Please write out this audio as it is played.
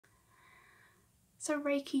So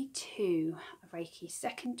Reiki 2, Reiki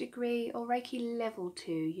second degree or Reiki level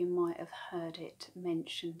 2, you might have heard it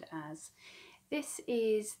mentioned as. This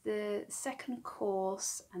is the second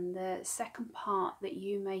course and the second part that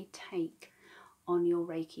you may take on your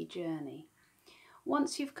Reiki journey.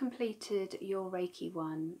 Once you've completed your Reiki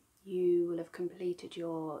 1, you will have completed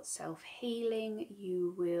your self-healing,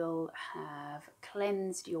 you will have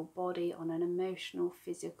cleansed your body on an emotional,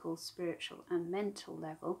 physical, spiritual and mental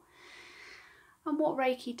level. And what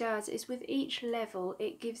Reiki does is with each level,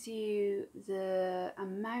 it gives you the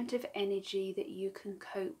amount of energy that you can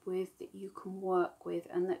cope with, that you can work with,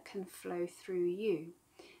 and that can flow through you.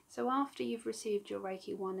 So after you've received your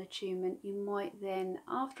Reiki 1 attunement, you might then,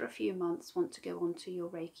 after a few months, want to go on to your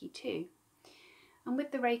Reiki 2. And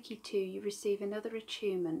with the Reiki 2, you receive another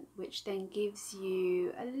attunement, which then gives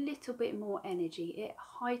you a little bit more energy. It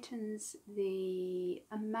heightens the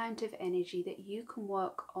amount of energy that you can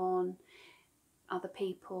work on other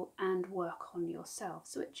people and work on yourself.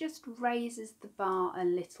 So it just raises the bar a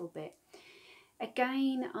little bit.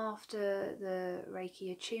 Again, after the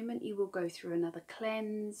Reiki attunement, you will go through another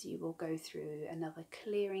cleanse, you will go through another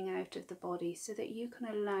clearing out of the body so that you can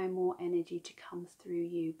allow more energy to come through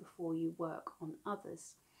you before you work on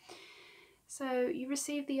others. So you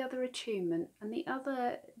receive the other attunement, and the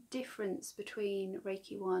other difference between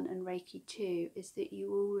Reiki 1 and Reiki 2 is that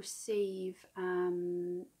you will receive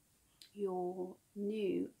your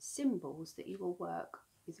new symbols that you will work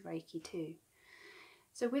with Reiki 2.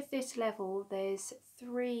 So with this level, there's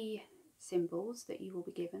 3 symbols that you will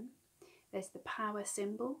be given. There's the power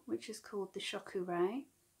symbol, which is called the Shokurei.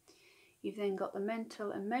 You've then got the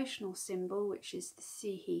mental emotional symbol, which is the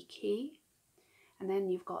Sihiki. And then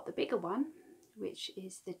you've got the bigger one, which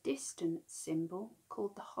is the distant symbol,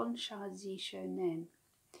 called the Honsha Zisho Nen.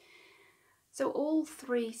 So all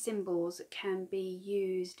 3 symbols can be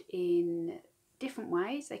used in different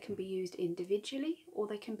ways. They can be used individually or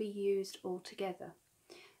they can be used all together.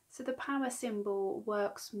 So the power symbol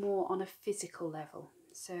works more on a physical level.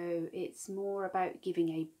 So it's more about giving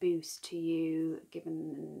a boost to you,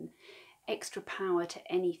 giving extra power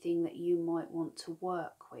to anything that you might want to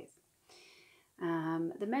work with.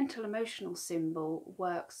 The mental emotional symbol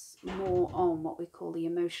works more on what we call the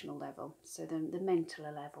emotional level, so the mental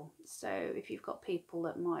level. So if you've got people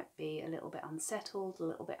that might be a little bit unsettled, a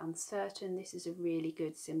little bit uncertain, this is a really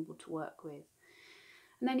good symbol to work with.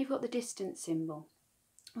 And then you've got the distance symbol.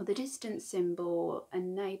 Well, the distance symbol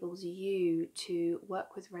enables you to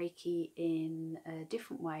work with Reiki in a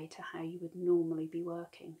different way to how you would normally be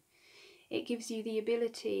working. It gives you the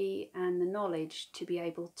ability and the knowledge to be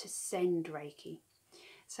able to send Reiki.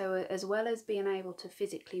 So as well as being able to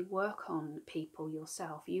physically work on people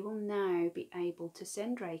yourself, you will now be able to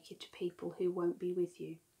send Reiki to people who won't be with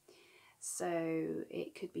you. So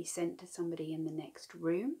it could be sent to somebody in the next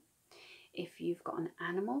room. If you've got an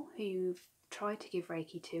animal who you've tried to give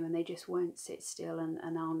Reiki to and they just won't sit still and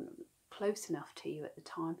aren't close enough to you at the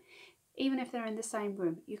time, even if they're in the same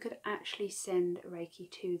room, you could actually send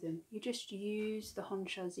Reiki to them. You just use the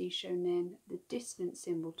Honsha Zisho Nen, the distance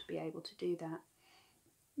symbol, to be able to do that.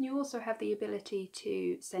 You also have the ability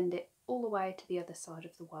to send it all the way to the other side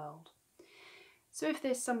of the world. So if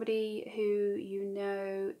there's somebody who you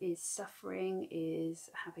know is suffering, is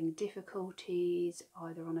having difficulties,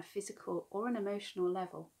 either on a physical or an emotional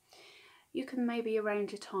level, you can maybe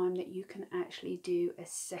arrange a time that you can actually do a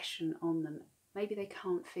session on them. Maybe they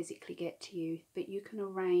can't physically get to you, but you can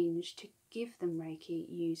arrange to give them Reiki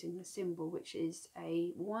using the symbol, which is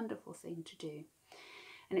a wonderful thing to do.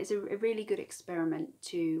 And it's a really good experiment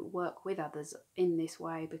to work with others in this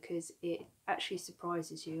way, because it actually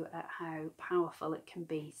surprises you at how powerful it can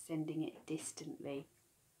be sending it distantly.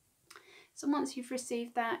 So once you've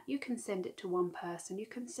received that, you can send it to one person, you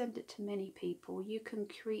can send it to many people, you can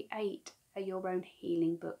create your own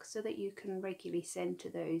healing book so that you can regularly send to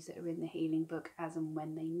those that are in the healing book as and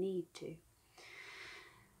when they need to.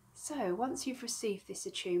 So once you've received this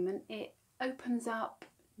attunement, it opens up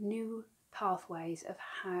new pathways of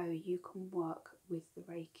how you can work with the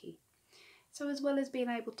Reiki. So as well as being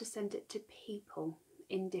able to send it to people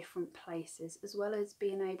in different places, as well as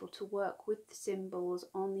being able to work with the symbols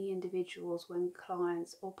on the individuals when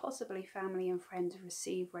clients or possibly family and friends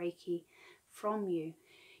receive Reiki from you,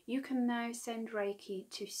 you can now send Reiki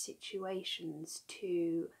to situations,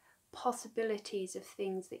 to possibilities of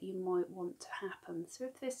things that you might want to happen. So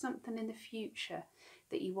if there's something in the future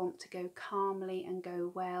that you want to go calmly and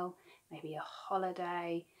go well, maybe a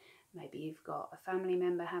holiday, maybe you've got a family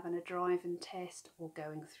member having a driving test or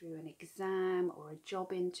going through an exam or a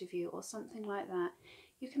job interview or something like that,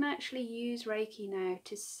 you can actually use Reiki now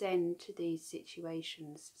to send to these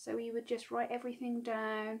situations. So you would just write everything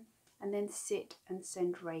down and then sit and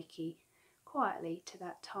send Reiki quietly to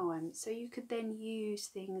that time. So you could then use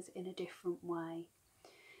things in a different way.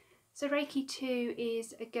 So Reiki 2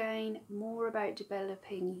 is again more about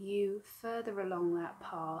developing you further along that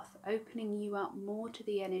path, opening you up more to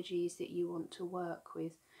the energies that you want to work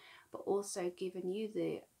with, but also giving you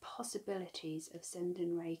the possibilities of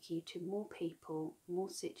sending Reiki to more people, more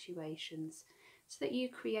situations, so that you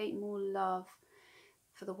create more love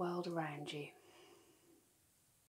for the world around you.